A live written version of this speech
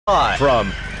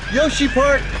From Yoshi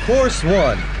Park Course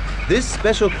 1. This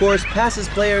special course passes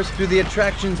players through the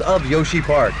attractions of Yoshi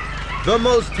Park. The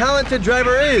most talented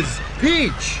driver is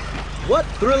Peach. What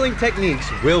thrilling techniques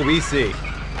will we see?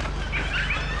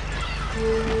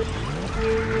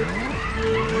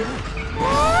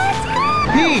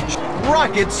 Peach,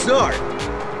 rocket start.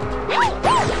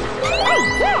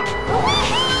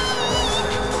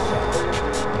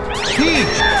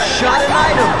 Peach, shot an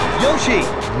item.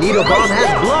 Yoshi, Needle Bomb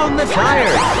has blown the tire.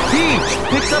 Peach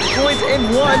picks up points in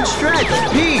one stretch.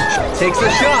 Peach takes a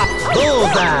shot.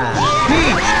 Bullseye.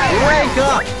 Peach, rank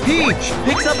up. Peach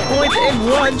picks up points in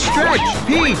one stretch.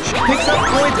 Peach picks up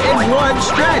points in one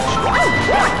stretch.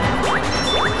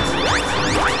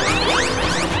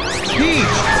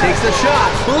 Peach takes a shot.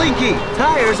 Blinky,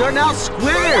 tires are now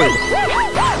squared.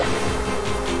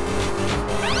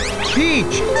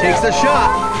 Peach takes a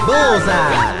shot.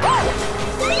 Bullseye.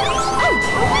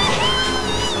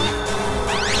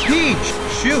 Peach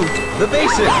shoots the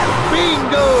bases.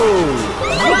 Bingo!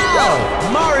 Wow!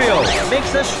 Mario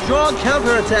makes a strong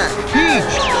counterattack. Peach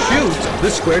shoots the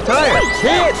square tire.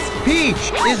 Hits!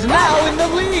 Peach is now in the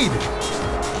lead.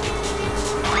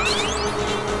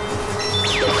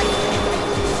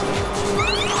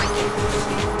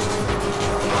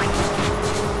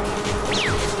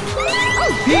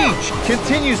 Peach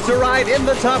continues to ride in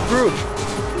the top group.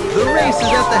 The race is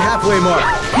at the halfway mark.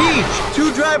 Peach,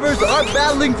 two drivers are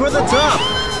battling for the top.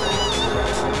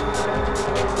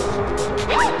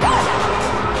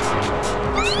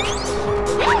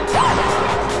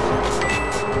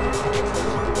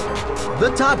 The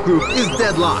top group is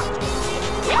deadlocked.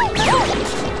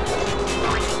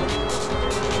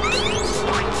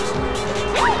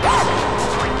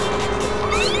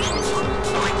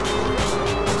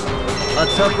 A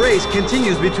tough race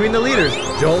continues between the leaders.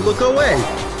 Don't look away.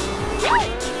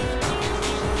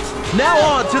 Now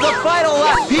on to the final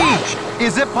lap. Peach,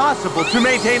 is it possible to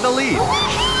maintain the lead?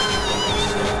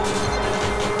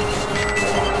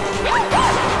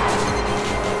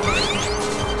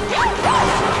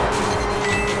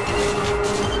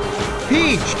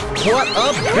 Peach, what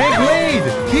a big lead!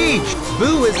 Peach,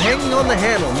 Boo is hanging on the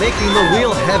handle, making the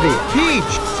wheel heavy.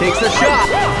 Peach takes a shot.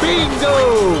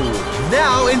 Bingo!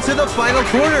 Now into the final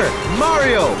corner.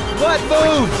 Mario, what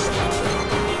moves?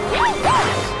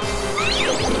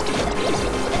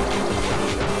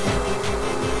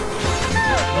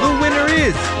 The winner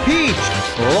is Peach,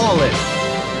 flawless.